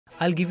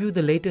I'll give you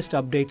the latest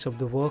updates of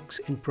the works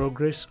in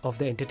progress of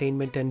the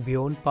entertainment and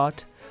beyond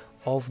part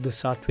of the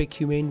Sattvic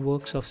Humane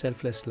works of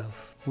selfless love.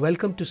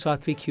 Welcome to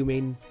Sattvic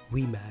Humane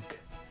VMag.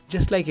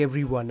 Just like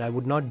everyone, I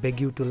would not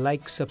beg you to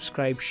like,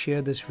 subscribe,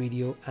 share this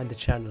video and the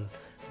channel.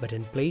 But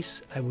in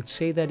place, I would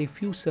say that if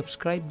you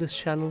subscribe this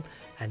channel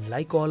and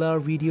like all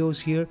our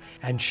videos here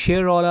and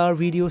share all our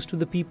videos to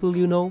the people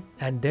you know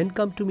and then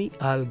come to me,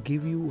 I'll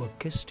give you a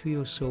kiss to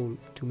your soul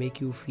to make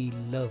you feel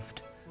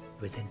loved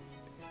within.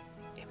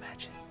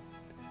 Imagine.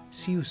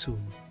 See you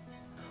soon.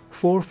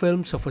 4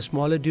 films of a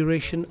smaller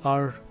duration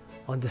are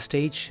on the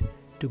stage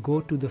to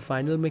go to the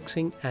final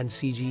mixing and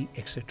CG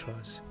etc.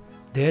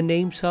 Their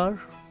names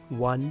are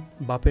 1.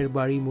 Baper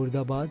Bari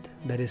Murdabad,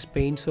 that is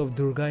Paints of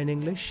Durga in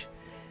English.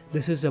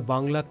 This is a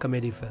Bangla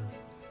comedy film.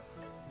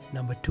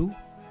 Number 2.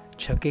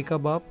 Chake Ka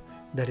Baap,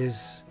 that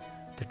is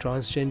the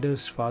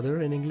transgender's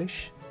father in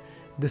English.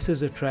 This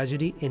is a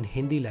tragedy in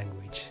Hindi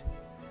language.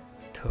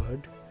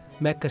 3rd.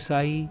 Main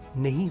Kasai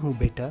Nahi Hu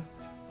Beta,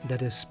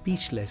 that is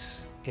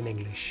Speechless in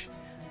English.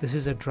 This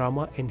is a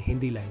drama in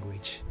Hindi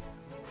language.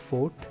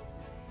 4th.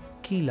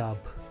 Ki Labh,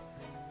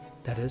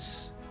 that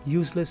is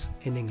Useless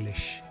in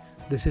English.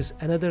 This is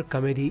another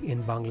comedy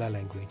in Bangla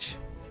language.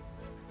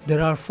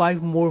 There are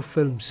 5 more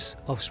films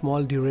of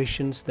small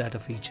durations that are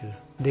featured.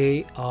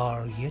 They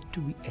are yet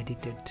to be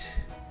edited.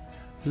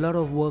 A lot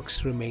of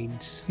works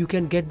remains. You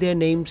can get their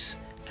names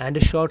and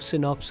a short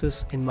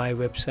synopsis in my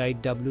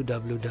website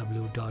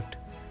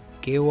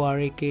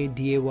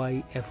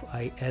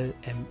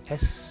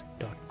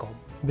www.korakdayfilms.com.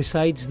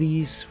 Besides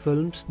these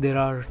films, there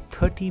are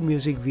 30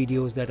 music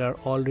videos that are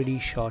already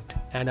shot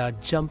and are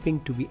jumping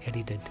to be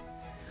edited.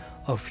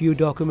 A few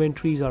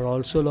documentaries are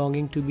also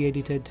longing to be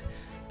edited.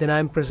 Then I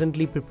am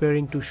presently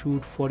preparing to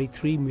shoot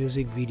 43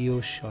 music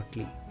videos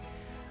shortly.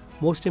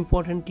 Most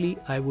importantly,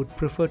 I would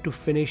prefer to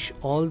finish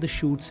all the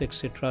shoots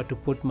etc. to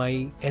put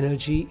my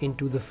energy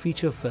into the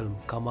feature film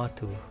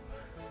Kamathur.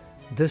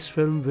 This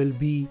film will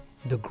be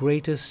the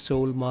greatest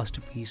soul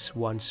masterpiece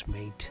once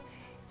made.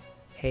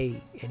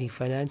 Hey, any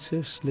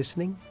financiers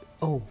listening?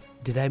 Oh,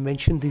 did I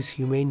mention these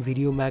humane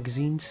video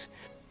magazines,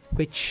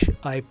 which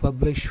I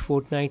publish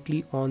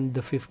fortnightly on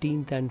the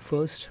 15th and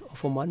 1st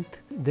of a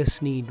month?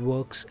 This need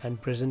works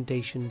and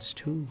presentations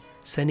too.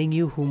 Sending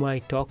you whom I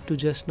talked to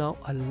just now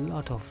a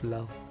lot of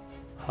love,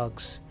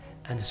 hugs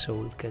and a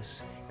soul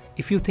kiss.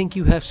 If you think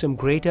you have some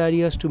great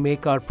ideas to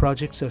make our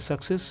projects a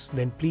success,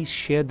 then please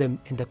share them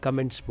in the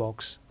comments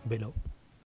box below.